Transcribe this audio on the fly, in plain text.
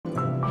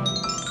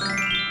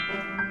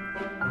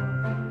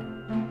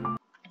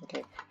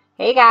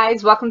Hey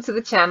guys, welcome to the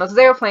channel.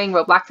 Today we're playing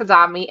Roblox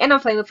Adopt Me, and I'm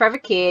playing with Forever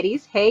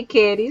Kitties. Hey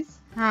kitties.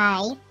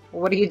 Hi.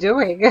 What are you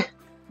doing?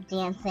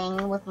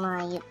 Dancing with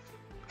my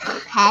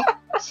pet.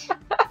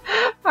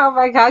 Oh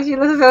my gosh, you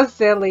look so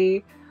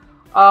silly.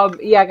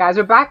 Yeah guys,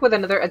 we're back with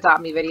another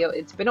Adopt Me video.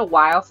 It's been a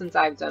while since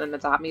I've done an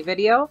Adopt Me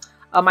video.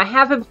 I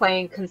have been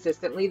playing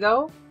consistently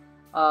though.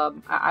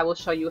 I will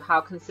show you how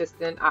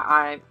consistent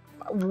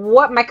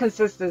what my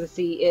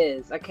consistency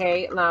is,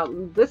 okay? Now,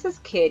 this is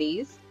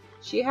Kitties.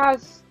 She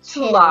has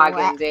two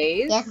login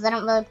days. Yeah, because I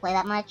don't really play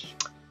that much.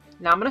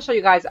 Now I'm going to show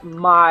you guys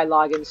my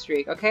login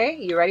streak, okay?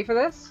 You ready for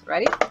this?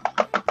 Ready?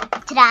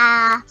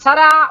 Ta-da!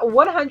 Ta-da!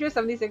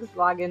 176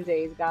 login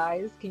days,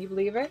 guys. Can you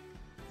believe it?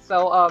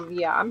 So,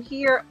 yeah, I'm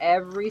here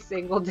every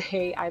single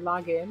day I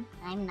log in.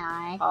 I'm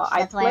not.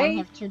 That's why I only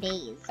have 2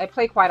 days. I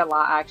play quite a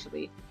lot,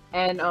 actually.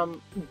 And,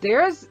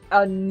 there's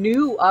a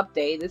new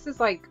update. This is,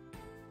 like,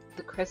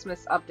 the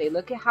Christmas update.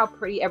 Look at how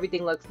pretty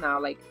everything looks now.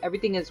 Like,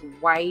 everything is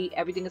white.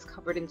 Everything is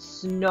covered in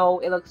snow.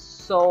 It looks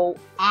so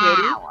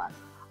pretty. Ow.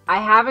 I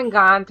haven't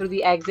gone through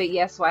the exit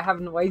yet, so I have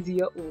no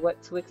idea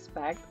what to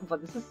expect. But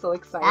this is so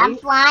exciting. I'm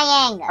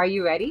flying. Are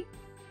you ready?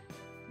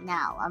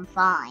 No, I'm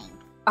fine.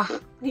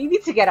 You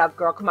need to get up,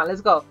 girl. Come on,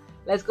 let's go.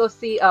 Let's go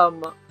see,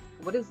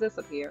 what is this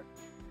up here?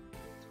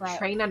 What?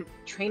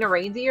 Train a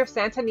reindeer.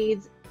 Santa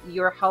needs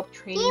your help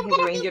training his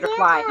reindeer to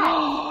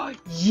fly.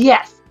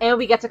 Yes! And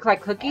we get to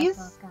collect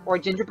cookies or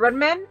gingerbread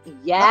men.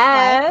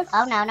 Yes!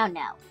 Oh, no, no,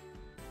 no.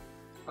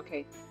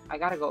 Okay, I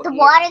gotta go. The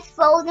water's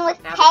frozen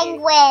with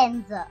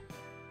penguins.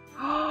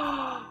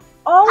 Oh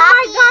Poppy.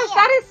 my gosh,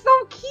 that is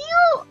so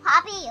cute!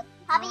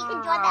 Poppy, you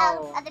can join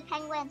the other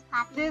penguins,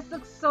 Poppy. This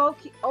looks so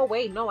cute. Oh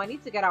wait, no, I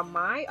need to get on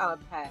my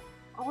pet.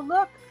 Oh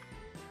look.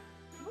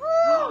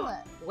 Woo!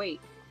 Wait,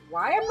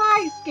 why am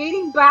I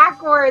skating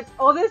backwards?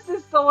 Oh, this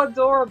is so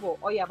adorable.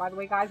 Oh yeah, by the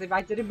way, guys, if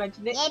I didn't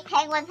mention it, Yay,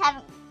 penguins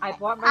having. I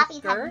bought my Poppy's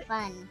skirt.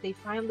 having fun. They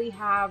finally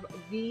have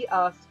the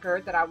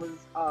skirt that I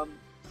was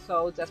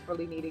so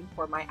desperately needing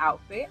for my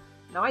outfit.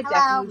 Now I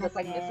definitely look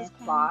like Mrs.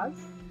 Claus.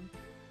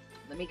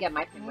 Let me get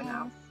my penguin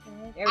now.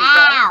 There we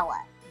Ow!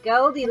 go.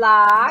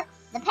 Goldilocks.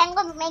 The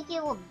penguins make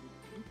you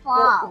fall.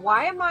 Well,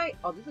 why am I?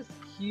 Oh, this is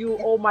cute.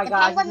 Oh my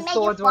gosh, this is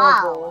so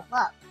adorable. Fall.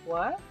 Look.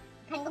 What?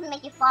 The penguins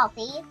make you fall,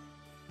 see?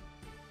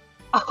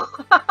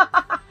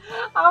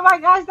 Oh my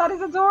gosh, that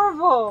is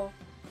adorable.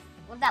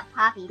 What about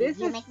Poppy? This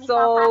Did you is make me so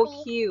fall,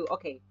 Poppy? cute.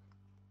 Okay.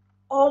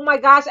 Oh my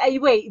gosh. Hey,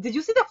 wait, did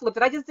you see the flip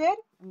that I just did?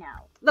 No.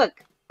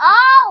 Look.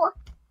 Oh!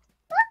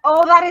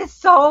 Oh, that is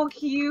so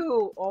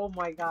cute. Oh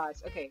my gosh.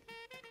 Okay.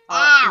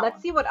 Ow.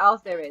 Let's see what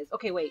else there is.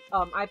 Okay, wait.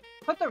 I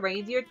put the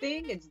reindeer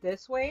thing. It's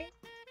this way.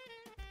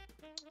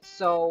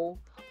 So,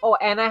 oh,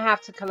 and I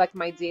have to collect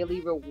my daily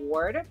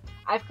reward.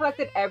 I've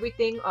collected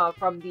everything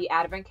from the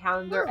advent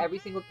calendar. Every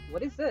single.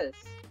 What is this?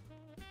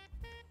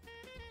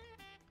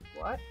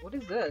 What? What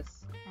is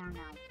this? I don't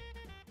know.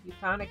 You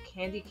found a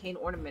candy cane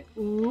ornament.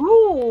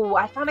 Ooh,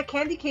 I found a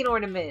candy cane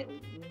ornament.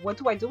 What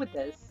do I do with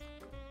this?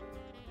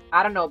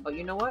 I don't know, but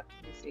you know what?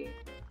 Let me see.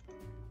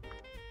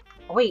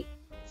 Oh, wait.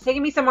 It's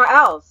taking me somewhere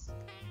else.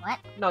 What?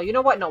 No, you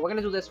know what? No, we're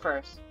gonna do this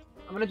first.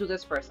 I'm gonna do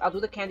this first. I'll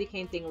do the candy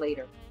cane thing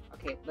later.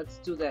 Okay, let's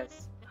do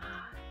this.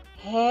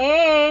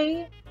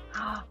 Hey!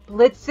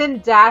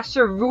 Blitzen,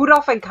 Dasher,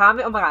 Rudolph, and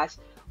Comet. Oh my gosh.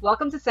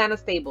 Welcome to Santa's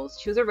Stables.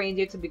 Choose a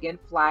reindeer to begin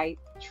flight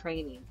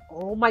training.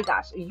 Oh my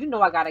gosh. You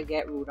know I gotta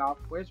get Rudolph.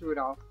 Where's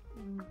Rudolph?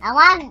 I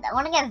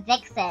want to get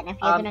Vixen if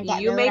you're gonna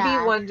get You may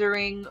Rudolph. be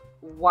wondering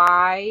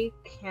why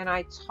can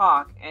I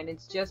talk, and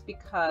it's just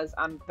because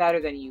I'm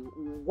better than you.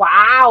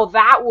 Wow,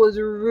 that was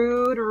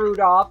rude,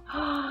 Rudolph.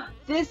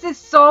 This is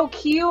so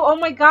cute. Oh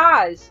my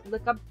gosh.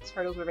 Look up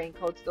turtles with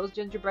raincoats. Those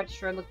gingerbread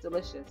sure look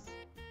delicious.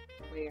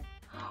 Where?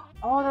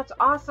 Oh, that's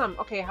awesome.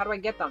 Okay, how do I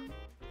get them?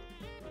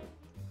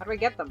 How do I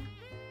get them?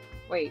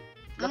 Wait.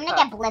 I'm gonna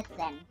get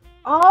Blitzen.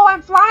 Oh,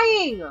 I'm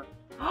flying!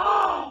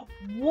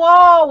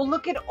 Whoa,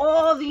 look at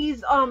all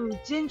these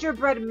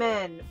gingerbread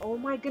men. Oh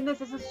my goodness,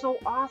 this is so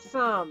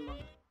awesome.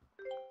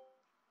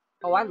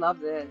 Oh, I love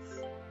this.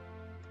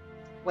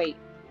 Wait,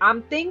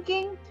 I'm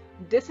thinking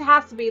this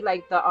has to be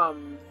like the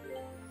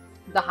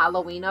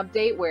Halloween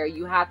update where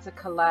you had to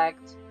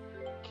collect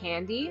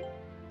candy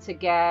to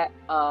get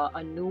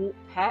a new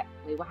pet.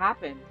 Wait, what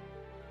happened?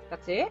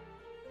 That's it?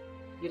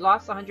 You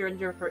lost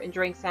 100 for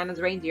injuring Santa's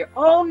reindeer.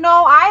 Oh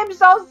no, I am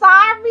so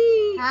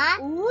sorry.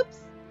 Huh? Oops.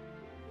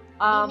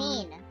 What do you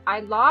mean? I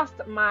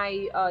lost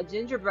my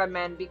gingerbread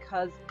man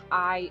because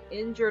I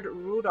injured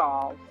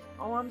Rudolph.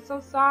 Oh, I'm so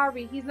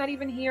sorry. He's not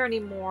even here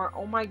anymore.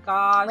 Oh my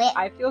gosh, Wait.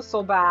 I feel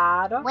so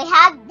bad. Wait,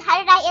 how did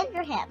I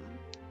injure him?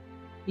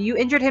 You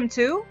injured him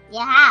too?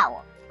 Yeah,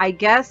 how? I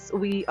guess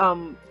we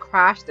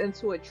crashed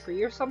into a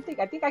tree or something.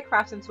 I think I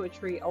crashed into a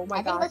tree. Oh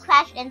my gosh. I think we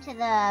crashed into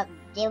the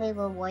daily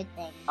reward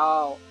thing.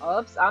 Oh,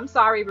 oops. I'm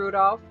sorry,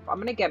 Rudolph. I'm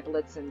gonna get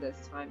Blitzen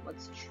this time.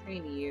 Let's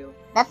train you.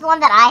 That's the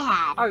one that I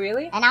had. Oh,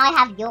 really? And now I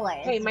have yours.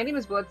 Hey, my name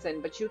is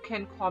Blitzen, but you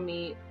can call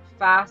me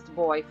Fast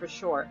Boy for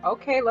short.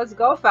 Okay, let's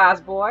go,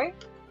 Fast Boy.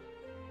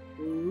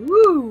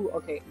 Ooh.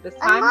 Okay, this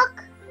time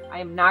look. I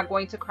am not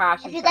going to crash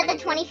If into you get the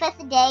anything.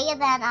 25th day,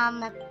 then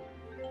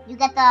You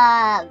get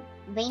the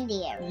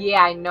reindeer.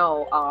 Yeah, I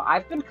know.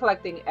 I've been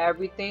collecting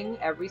everything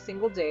every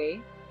single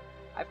day.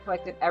 I've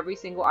collected every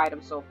single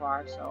item so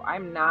far, so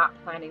I'm not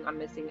planning on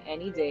missing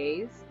any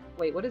days.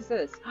 Wait, what is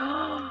this?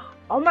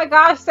 Oh my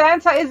gosh,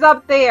 Santa is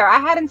up there. I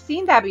hadn't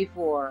seen that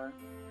before.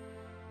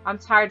 I'm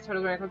tired,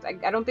 Turtle Raincoats.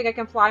 I don't think I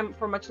can fly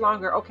for much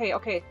longer. Okay,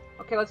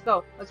 let's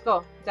go. Let's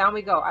go. Down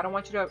we go. I don't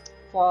want you to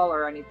fall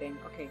or anything.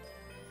 Okay,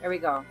 there we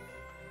go.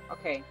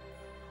 Okay.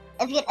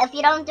 If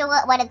you don't do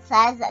it what it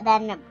says,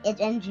 then it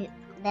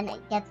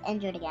gets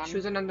injured again.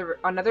 Choose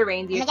another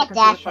reindeer to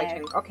continue the flight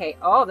training. Okay.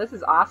 Oh, this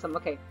is awesome.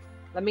 Okay,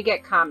 let me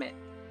get comment.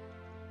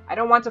 I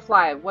don't want to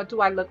fly. What do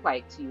I look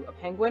like to you? A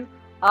penguin?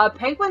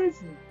 Penguins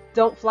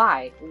don't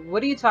fly.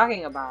 What are you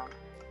talking about?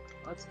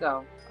 Let's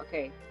go.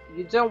 Okay.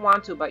 You don't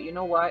want to, but you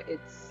know what?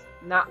 It's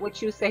not what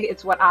you say,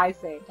 it's what I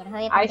say.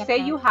 I say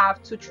you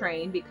have to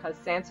train because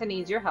Santa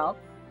needs your help.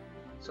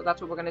 So that's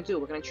what we're gonna do.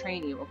 We're gonna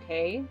train you,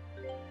 okay?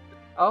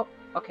 Oh,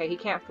 okay, he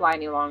can't fly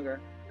any longer.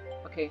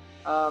 Okay,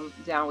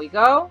 down we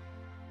go.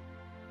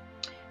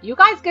 You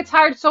guys get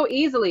tired so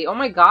easily. Oh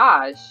my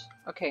gosh.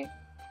 Okay.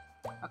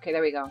 Okay,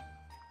 there we go.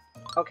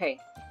 Okay.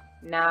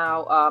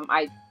 Now,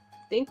 I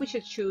think we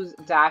should choose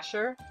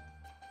Dasher.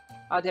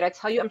 Did I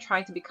tell you I'm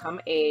trying to become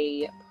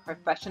a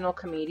professional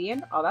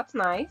comedian? Oh, that's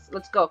nice.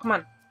 Let's go. Come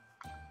on.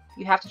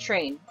 You have to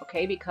train,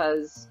 okay?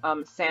 Because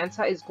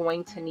Santa is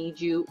going to need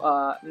you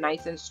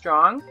nice and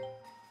strong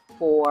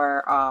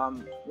for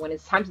when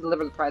it's time to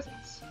deliver the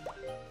presents.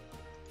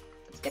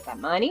 Let's get that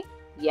money.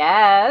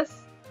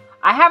 Yes.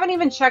 I haven't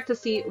even checked to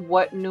see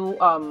what new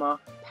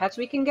pets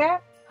we can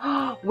get.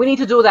 We need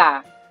to do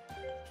that.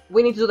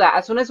 We need to do that.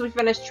 As soon as we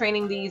finish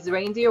training these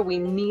reindeer, we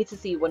need to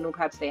see what new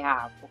pets they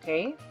have,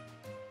 okay?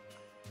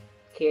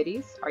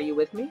 Kitties, are you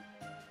with me?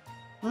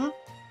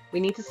 We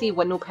need to see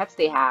what new pets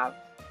they have.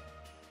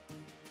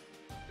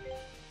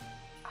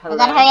 Hello? We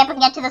gotta hurry up and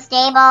get to the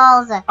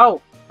stables.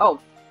 Oh,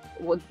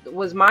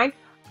 was mine?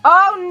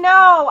 Oh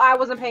no, I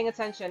wasn't paying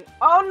attention.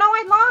 Oh no,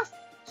 I lost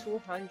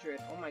 200.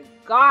 Oh my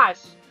gosh.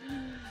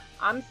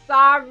 I'm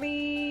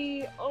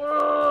sorry.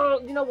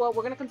 Oh, you know what?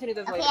 We're gonna continue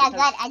this later. Okay,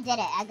 I did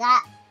it. I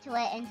got to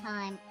it in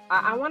time.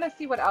 I want to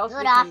see what else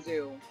we can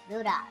do.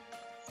 Rudolph,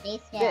 stay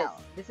still.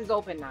 This is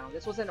open now.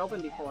 This wasn't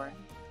open before.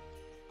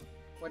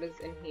 What is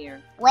in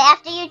here? Wait,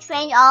 after you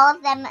train all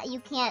of them, you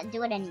can't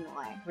do it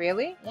anymore.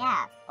 Really?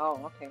 Yeah. Oh,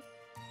 okay.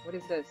 What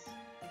is this?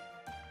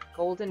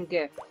 Golden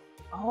gift.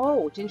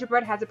 Oh,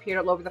 gingerbread has appeared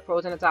all over the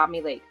frozen Adopt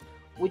Me Lake.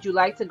 Would you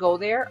like to go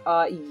there?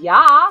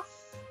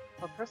 Yes.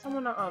 But first, I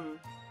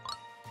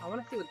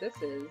wanna see what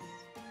this is.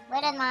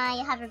 Where did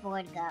my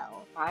hoverboard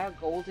go? Buy a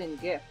golden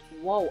gift.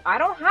 Whoa, I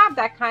don't have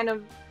that kind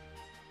of.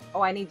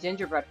 Oh, I need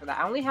gingerbread for that.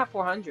 I only have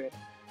 400.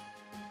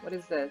 What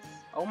is this?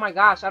 Oh my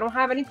gosh, I don't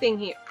have anything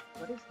here.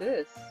 What is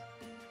this?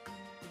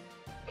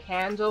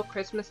 Candle,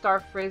 Christmas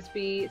star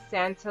frisbee,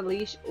 Santa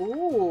leash.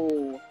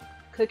 Ooh.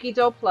 Cookie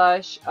dough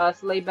plush,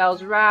 sleigh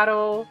bells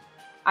rattle,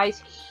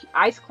 ice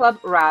club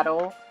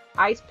rattle,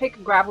 ice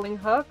pick grappling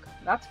hook.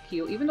 That's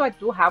cute. Even though I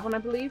do have one, I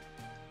believe.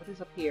 What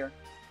is up here?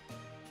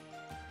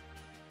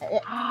 You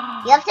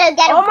have to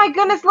get. Oh my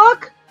goodness!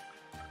 Look,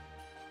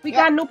 we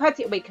got new pets.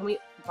 Wait, can we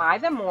buy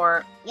them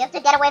or? You have to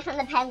get away from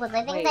the penguins.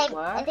 I think Wait,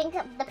 what? I think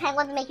the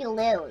penguins make you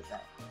lose.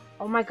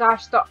 Oh my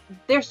gosh,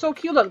 they're so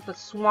cute. Look, the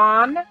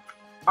swan,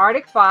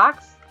 Arctic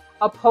fox,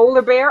 a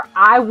polar bear.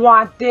 I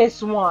want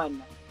this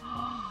one.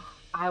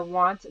 I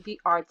want the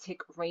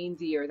Arctic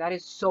reindeer. That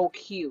is so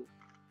cute.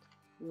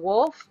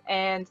 Wolf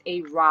and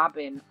a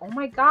robin. Oh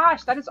my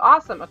gosh, that is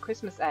awesome. A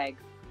Christmas egg.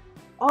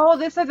 Oh,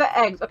 these are the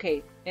eggs.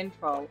 Okay,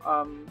 info.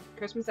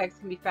 Christmas eggs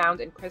can be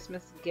found in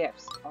Christmas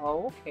gifts.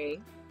 Oh, okay.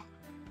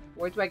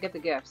 Where do I get the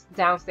gifts?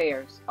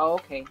 Downstairs. Oh,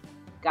 okay.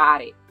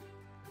 Got it.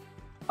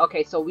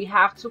 Okay, so we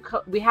have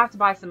to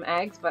buy some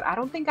eggs, but I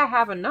don't think I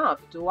have enough.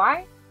 Do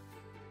I?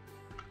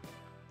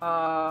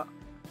 Oh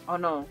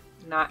no,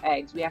 not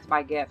eggs. We have to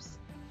buy gifts.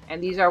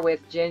 And these are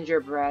with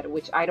gingerbread,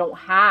 which I don't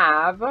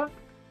have.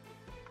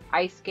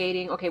 Ice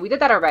skating. Okay, we did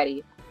that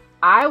already.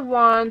 I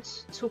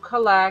want to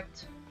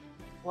collect.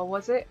 What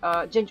was it?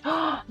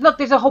 Look,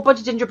 there's a whole bunch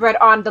of gingerbread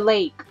on the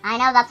lake. I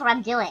know, that's what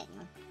I'm doing.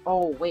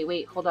 Oh,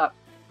 wait, hold up.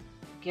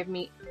 Give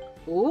me.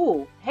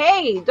 Ooh,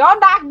 hey, don't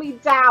knock me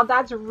down.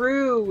 That's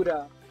rude.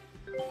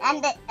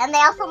 And they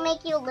also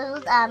make you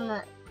lose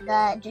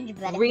the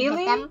gingerbread.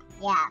 Really? If you hit them.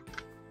 Yeah.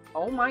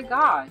 Oh my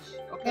gosh.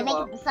 Okay, they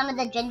make some of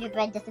the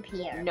gingerbread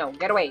disappear. No,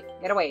 get away.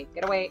 Get away.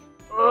 Get away.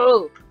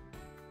 Oh.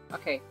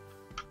 Okay.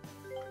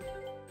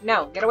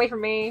 No, get away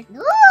from me.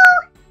 Woo!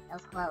 That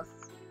was close.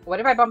 What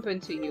if I bump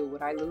into you?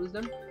 Would I lose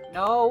them?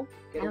 No.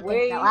 Get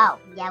away. Think so. Oh,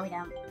 yeah, we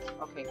don't.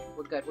 Okay,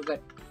 we're good. We're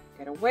good.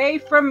 Get away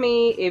from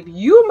me. If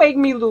you make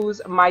me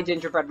lose my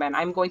gingerbread man,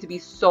 I'm going to be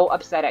so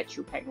upset at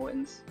you,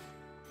 penguins.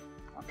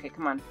 Okay,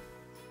 come on.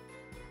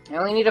 I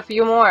only need a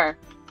few more.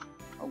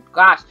 Oh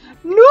gosh.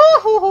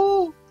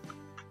 No!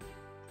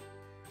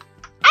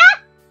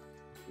 Ah!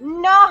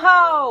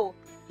 No!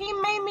 He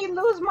made me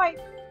lose my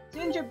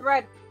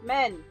gingerbread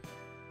men.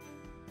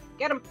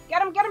 Get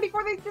them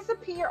before they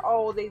disappear.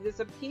 Oh, they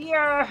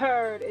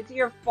disappeared. It's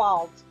your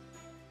fault.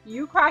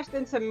 You crashed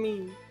into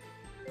me.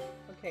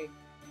 Okay,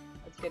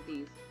 let's get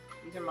these.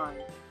 These are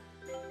mine.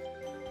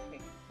 Okay,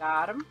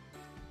 got them.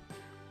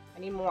 I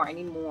need more. I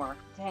need more.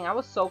 Dang, I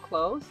was so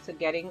close to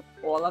getting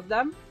all of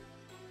them.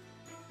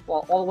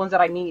 Well, all the ones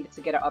that I need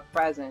to get a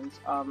present.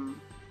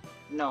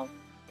 No.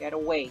 Get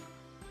away.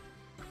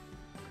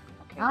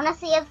 Okay. I want to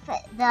see if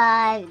there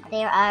are. I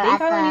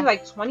think I only need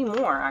like 20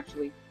 more,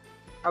 actually.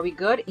 Are we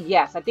good?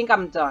 Yes, I think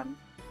I'm done.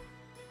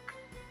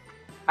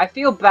 I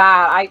feel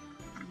bad. I,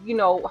 you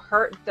know,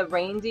 hurt the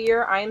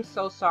reindeer. I am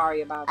so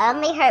sorry about that. I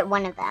only hurt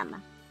one of them.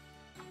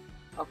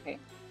 Okay.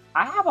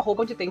 I have a whole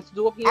bunch of things to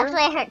do up here.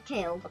 Actually, I hurt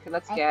two. Okay,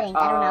 let's I get think.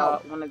 I don't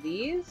know. one of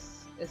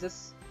these. Is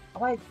this...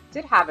 Oh, I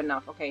did have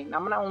enough. Okay, now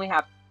I'm going to only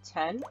have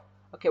 10.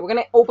 Okay, we're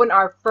going to open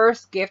our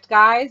first gift,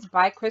 guys.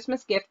 Buy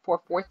Christmas gift for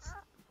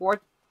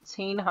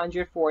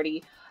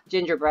 1,440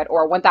 gingerbread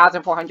or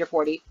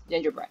 1,440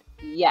 gingerbread.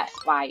 Yes,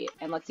 buy it.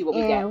 And let's see what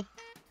we get.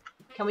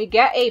 Can we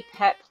get a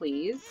pet,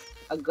 please?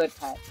 A good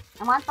pet.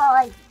 I want the,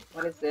 like,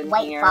 what is in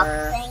white here?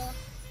 box thing.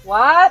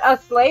 What? A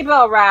sleigh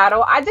bell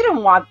rattle? I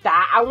didn't want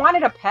that. I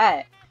wanted a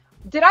pet.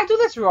 Did I do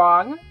this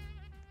wrong?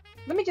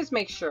 Let me just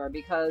make sure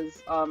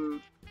because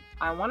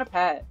I want a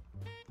pet.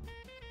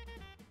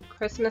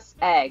 Christmas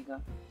egg.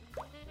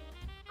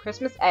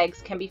 Christmas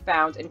eggs can be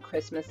found in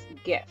Christmas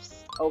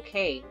gifts.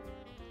 Okay.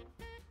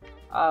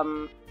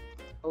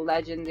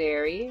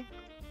 Legendary.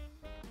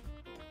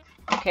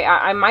 Okay,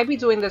 I might be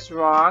doing this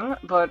wrong,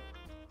 but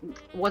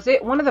was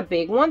it one of the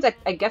big ones?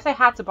 I guess I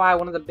had to buy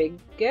one of the big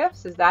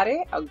gifts. Is that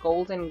it? A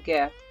golden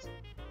gift.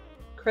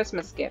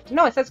 Christmas gift.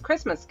 No, it says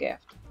Christmas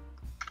gift.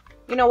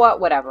 You know what?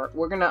 Whatever.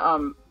 We're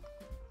gonna,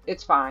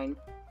 it's fine.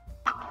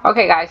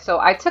 Okay, guys, so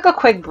I took a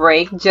quick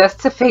break just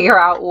to figure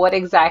out what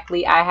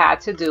exactly I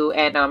had to do,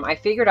 and I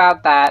figured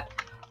out that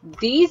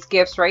these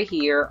gifts right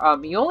here,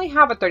 you only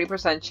have a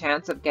 30%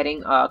 chance of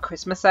getting a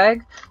Christmas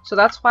egg. So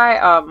that's why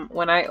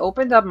when I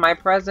opened up my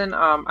present,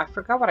 I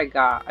forgot what I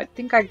got. I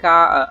think I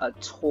got a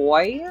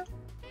toy.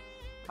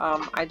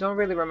 I don't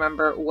really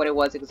remember what it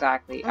was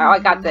exactly. Oh, I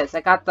got this.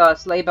 I got the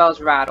sleigh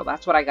bells rattle.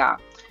 That's what I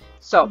got.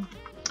 So,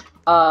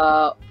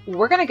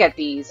 we're gonna get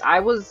these.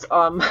 I was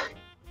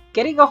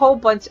getting a whole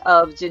bunch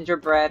of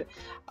gingerbread.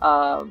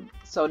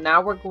 So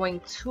now we're going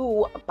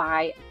to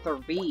buy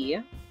three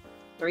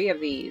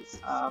of these.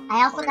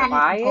 I also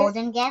got a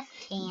golden gift,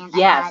 and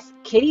yes,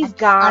 Kitty's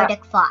got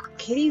Arctic fox.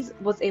 Kitty's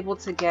was able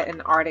to get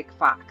an Arctic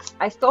fox.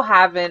 I still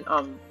haven't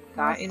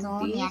gotten so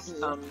these. happy.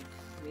 Let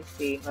me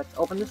see. Let's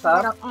open this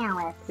up. Little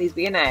Alice. Please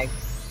be an egg.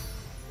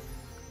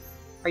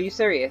 Are you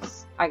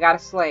serious? I got a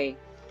sleigh.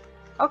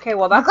 Okay,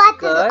 well that's you got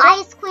good. This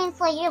ice queen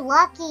sleigh. You're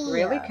lucky.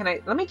 Really? Can I?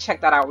 Let me check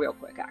that out real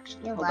quick.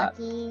 Actually, You're hold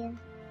lucky.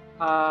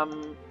 up.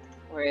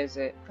 Where is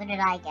it? What did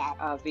I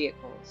get?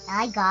 Vehicles.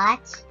 I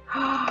got.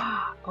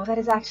 Oh, that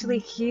is actually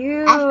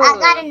cute. I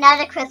got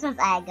another Christmas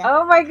egg.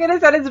 Oh my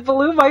goodness, that is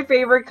blue, my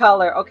favorite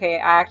color. Okay,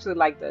 I actually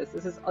like this.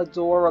 This is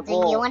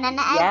adorable. Do you want an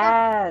egg?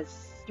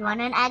 Yes. Do you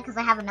want an egg? Because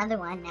I have another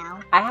one now.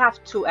 I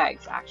have 2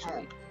 eggs,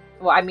 actually.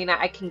 Well, I mean,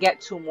 I can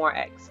get 2 more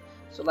eggs.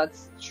 So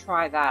let's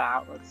try that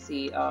out. Let's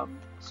see.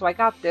 So I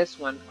got this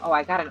one. Oh,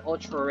 I got an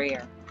ultra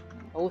rare.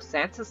 Oh,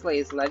 Santa Sleigh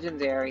is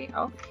legendary.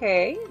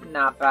 Okay,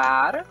 not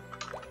bad.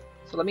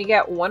 So let me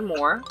get one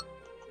more.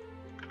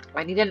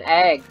 I need an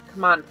egg.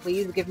 Come on,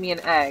 please give me an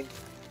egg.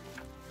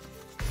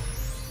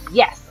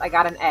 Yes, I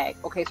got an egg.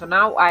 Okay, so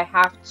now I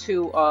have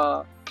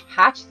to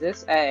hatch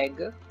this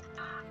egg.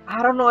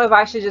 I don't know if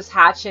I should just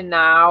hatch it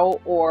now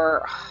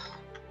or...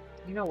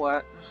 You know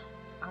what?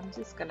 I'm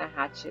just gonna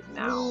hatch it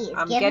now. Please,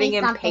 I'm give getting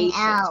me something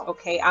impatient. else.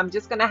 Okay, I'm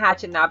just gonna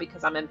hatch it now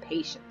because I'm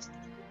impatient.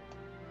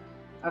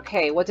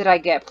 Okay, what did I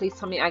get? Please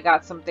tell me I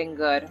got something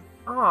good.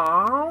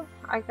 Aww,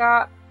 I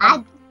got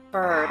a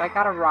bird. I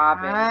got a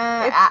robin.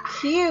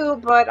 It's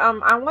cute, but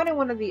I wanted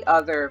one of the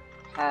other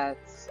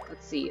pets.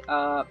 Let's see.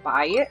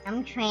 Buy it.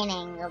 I'm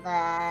training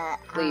the.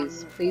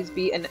 Please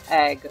be an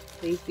egg.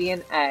 Please be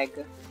an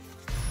egg.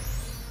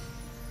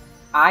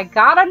 I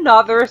got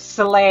another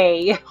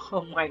sleigh.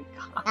 Oh my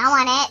gosh. I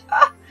want it.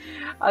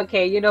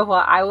 Okay, you know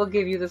what? I will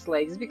give you the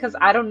sleigh just because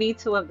I don't need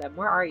 2 of them.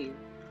 Where are you?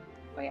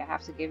 Wait, I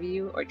have to give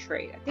you or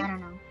trade? I don't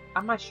know.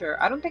 I'm not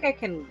sure. I don't think I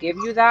can give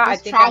you that.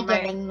 Just I think try I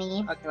might... giving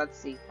me. Okay, let's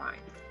see. Fine.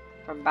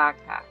 From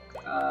backpack.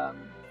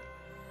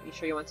 You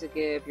sure you want to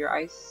give your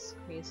ice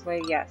cream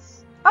sleigh?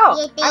 Yes.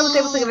 Oh, Yay. I was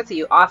able to give it to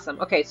you. Awesome.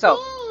 Okay,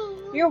 so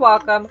you're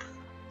welcome.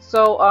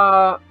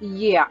 So,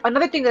 yeah.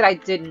 Another thing that I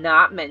did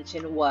not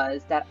mention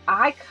was that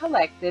I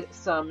collected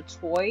some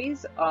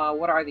toys.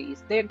 What are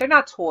these? They're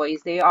not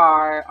toys. They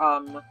are,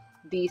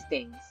 these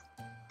things.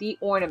 The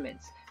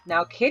ornaments.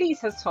 Now,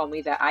 Kitty's has told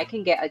me that I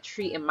can get a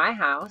tree in my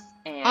house.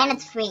 And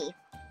it's free.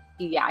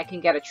 Yeah, I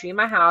can get a tree in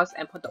my house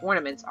and put the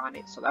ornaments on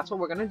it. So that's what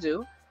we're going to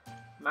do.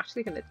 I'm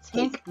actually going to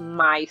take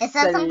my It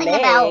says something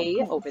about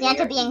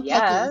Santa being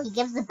picky. He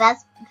gives the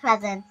best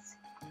presents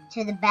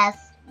to the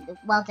best,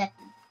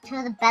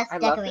 to the best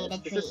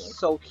decorated trees. This is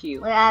so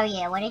cute. Where are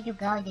you? Where did you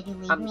go? Did you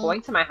leave me? I'm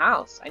going to my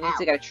house. I need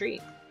to get a tree.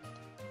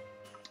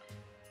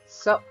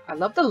 So, I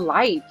love the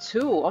light,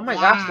 too. Oh my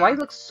gosh, the light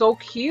looks so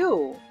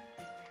cute.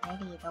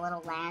 pretty. The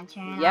little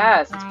lantern.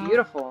 Yes, it's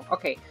beautiful.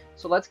 Okay,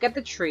 so let's get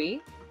the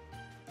tree.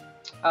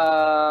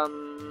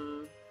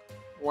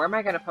 Where am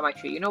I gonna put my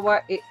tree? You know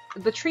what?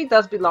 The tree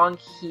does belong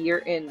here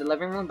in the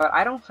living room, but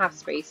I don't have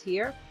space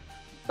here.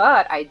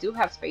 But I do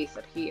have space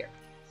up here.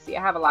 See,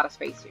 I have a lot of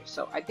space here.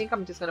 So I think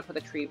I'm just gonna put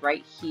the tree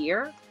right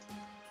here.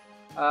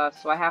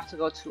 So I have to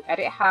go to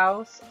Edit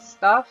House,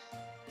 Stuff.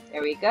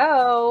 There we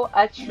go.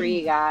 A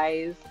tree,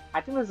 guys.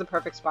 I think this is the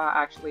perfect spot,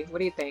 actually. What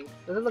do you think?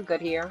 Does it look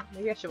good here?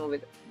 Maybe I should move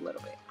it a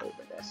little bit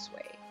over this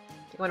way.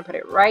 You want to put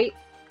it right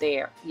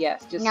there.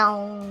 Yes, just...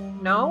 No.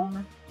 No?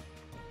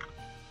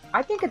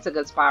 I think it's a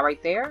good spot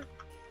right there.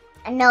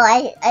 No,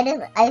 I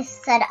didn't. I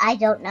said I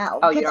don't know.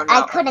 Oh, you don't know?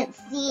 I couldn't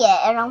see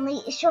it. It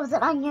only shows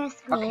it on your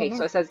screen. Okay,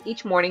 so it says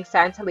each morning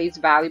Santa leaves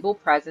valuable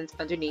presents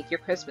underneath your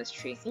Christmas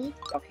tree. See?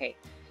 Okay.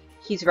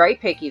 He's very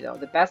picky, though.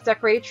 The best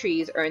decorated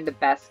trees earn the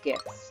best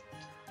gifts.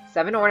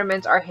 7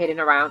 ornaments are hidden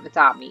around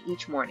Adopt Me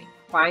each morning.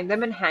 Find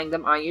them and hang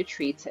them on your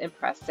tree to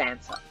impress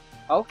Santa.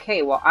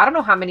 Okay, well, I don't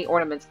know how many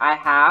ornaments I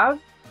have.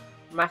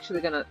 I'm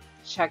actually going to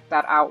check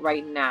that out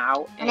right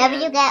now. Whenever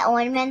you get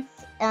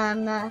ornaments,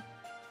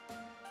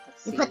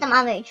 you put them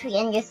on your tree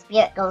and your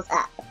spirit goes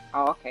up.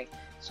 Oh, okay.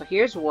 So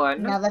here's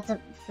one. No, that's a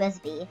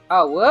frisbee.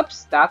 Oh,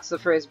 whoops. That's the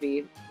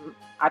frisbee.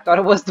 I thought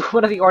it was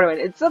one of the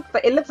ornaments.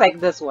 It looks like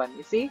this one.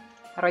 You see?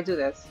 How do I do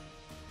this?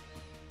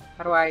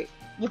 How do I...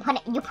 You put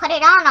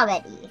it on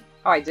already.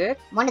 Oh, I did?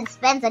 When it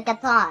spins, it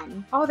gets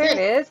on. Oh, there it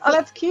is. Oh,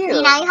 that's cute.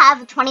 See, now you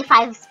have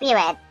 25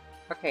 spirit.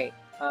 Okay,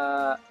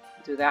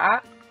 do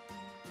that.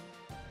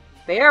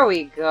 There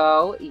we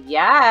go.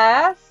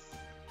 Yes.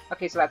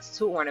 Okay, so that's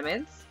 2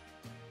 ornaments.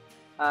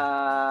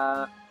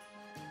 One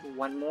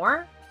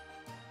more.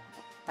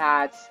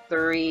 That's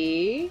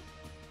 3.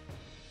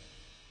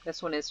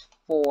 This one is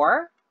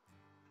 4.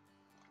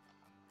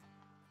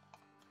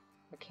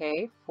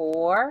 Okay,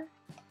 4.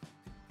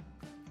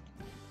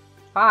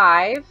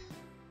 5.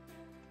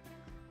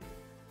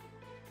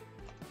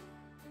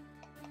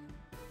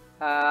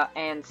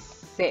 And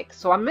 6.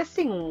 So I'm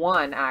missing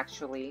 1,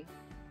 actually.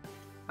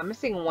 I'm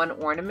missing 1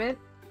 ornament.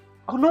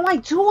 Oh, no, I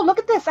do. Look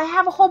at this. I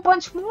have a whole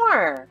bunch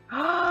more.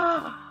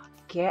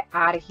 Get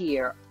out of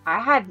here.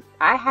 I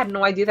had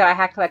no idea that I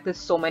had collected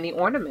so many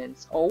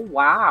ornaments. Oh,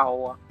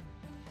 wow.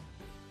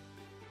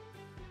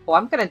 Well,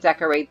 I'm going to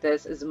decorate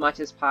this as much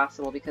as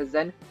possible because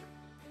then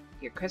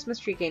your Christmas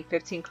tree gained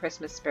 15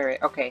 Christmas spirit.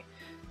 Okay.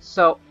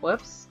 So,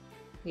 whoops.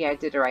 Yeah, I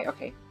did it right.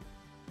 Okay.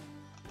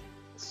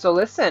 So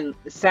listen,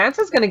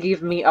 Santa's gonna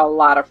give me a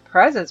lot of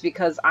presents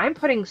because I'm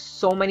putting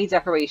so many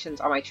decorations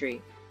on my tree.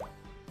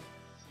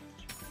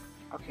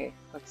 Okay,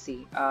 let's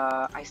see.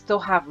 I still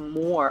have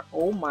more.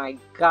 Oh my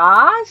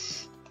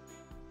gosh!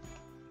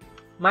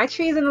 My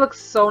tree is gonna look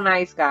so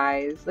nice,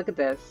 guys. Look at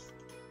this.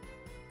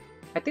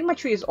 I think my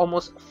tree is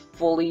almost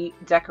fully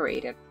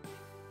decorated.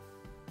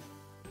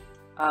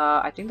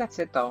 I think that's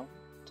it though.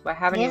 Do I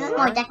have any more? Yours is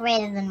more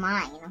decorated than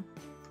mine.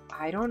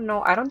 I don't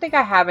know. I don't think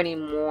I have any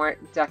more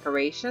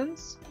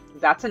decorations.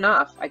 That's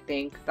enough, I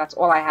think. That's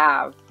all I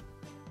have.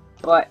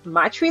 But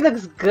my tree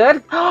looks good.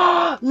 Look at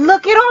all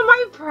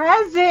my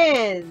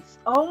presents!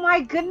 Oh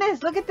my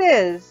goodness, look at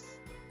this.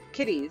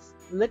 Kitties,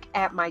 look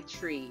at my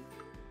tree.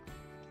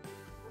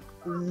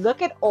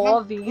 Look at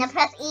all these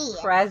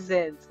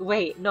presents.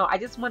 Wait, no, I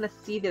just want to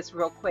see this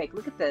real quick.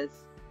 Look at this.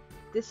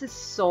 This is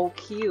so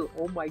cute.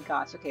 Oh my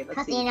gosh. Okay,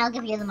 let's see. I'll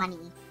give you the money.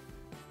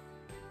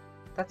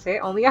 That's it?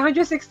 Only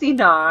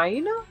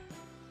 169?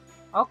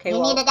 Okay, you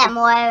need to get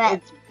more.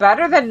 It's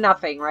better than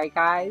nothing, right,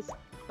 guys?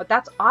 But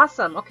that's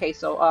awesome. Okay,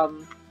 so,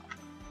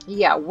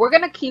 yeah, we're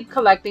gonna keep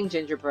collecting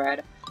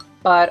gingerbread.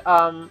 But,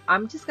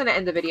 I'm just gonna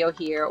end the video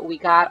here. We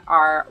got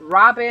our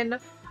robin.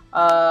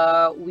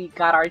 We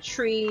got our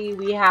tree.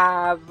 We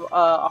have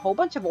a whole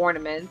bunch of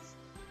ornaments.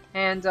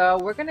 And,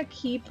 we're gonna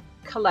keep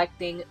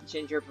collecting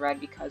gingerbread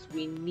because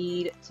we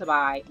need to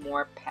buy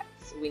more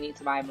pets. We need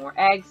to buy more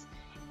eggs.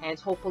 And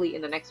hopefully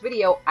in the next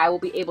video, I will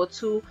be able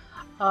to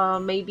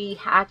maybe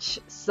hatch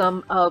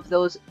some of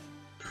those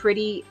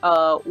pretty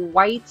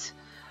white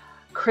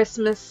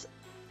Christmas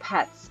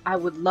pets. I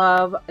would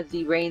love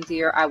the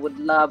reindeer. I would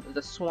love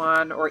the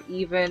swan or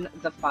even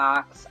the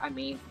fox. I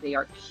mean, they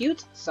are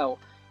cute. So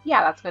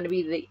yeah, that's going to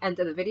be the end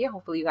of the video.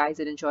 Hopefully you guys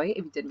did enjoy it.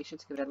 If you did, make sure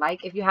to give it a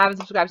like. If you haven't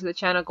subscribed to the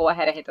channel, go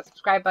ahead and hit the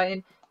subscribe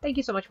button. Thank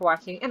you so much for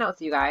watching, and I'll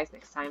see you guys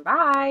next time.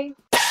 Bye!